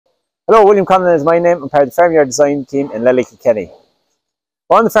Hello, William Conlon is my name. I'm part of the farmyard design team in Lely, Kilkenny.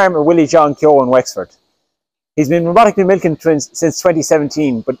 We're on the farm with Willie John Kehoe in Wexford. He's been robotically milking twins since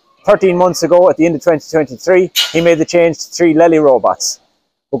 2017, but 13 months ago, at the end of 2023, he made the change to 3 Lely robots.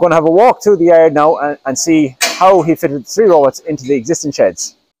 We're going to have a walk through the yard now and see how he fitted the 3 robots into the existing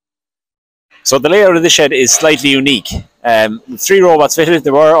sheds. So the layout of the shed is slightly unique. 3 robots fitted.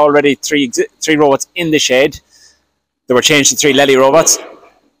 There were already 3 robots in the shed. They were changed to 3 Lely robots.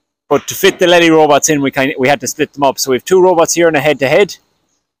 But to fit the Lely robots in, we had to split them up. So we have 2 robots here in a head-to-head.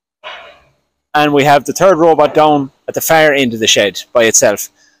 And we have the 3rd robot down at the far end of the shed by itself.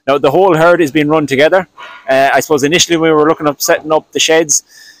 Now, the whole herd is being run together. I suppose initially when we were looking at setting up the sheds,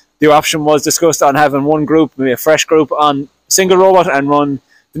 the option was discussed on having one group, maybe a fresh group, on a single robot and run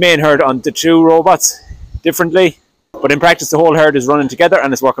the main herd on the 2 robots differently. But in practice, the whole herd is running together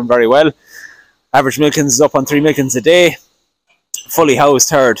and it's working very well. Average milkings is up on 3 milkings a day. Fully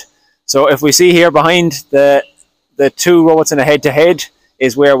housed herd. So if we see here behind the 2 robots in a head-to-head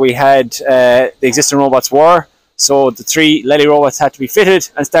is where we had the existing robots were. So the 3 Lely robots had to be fitted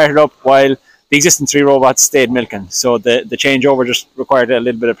and started up while the existing 3 robots stayed milking. So the changeover just required a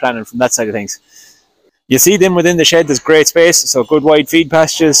little bit of planning from that side of things. You see then within the shed there's great space, so good wide feed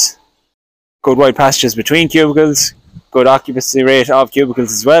passages, good wide passages between cubicles, good occupancy rate of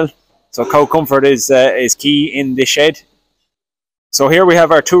cubicles as well. So cow comfort is key in this shed. So here we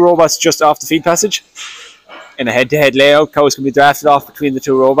have our 2 robots just off the feed passage. In a head-to-head layout, cows can be drafted off between the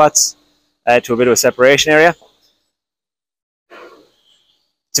 2 robots to a bit of a separation area.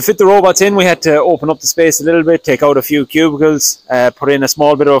 To fit the robots in, we had to open up the space a little bit, take out a few cubicles, put in a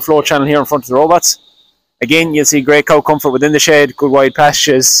small bit of a flow channel here in front of the robots. Again, you'll see great cow comfort within the shed, good wide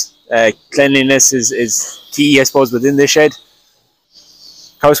pastures. Cleanliness is key, I suppose, within this shed.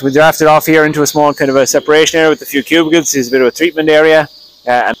 Cows can be drafted off here into a small kind of a separation area with a few cubicles. There's a bit of a treatment area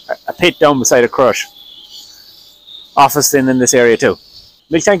and a pit down beside a crush. Office then in this area too.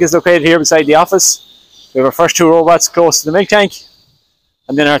 Milk tank is located here beside the office. We have our first 2 robots close to the milk tank.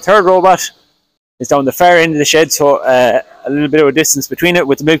 And then our 3rd robot is down the far end of the shed, so a little bit of a distance between it,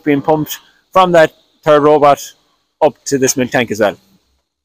 with the milk being pumped from that 3rd robot up to this milk tank as well.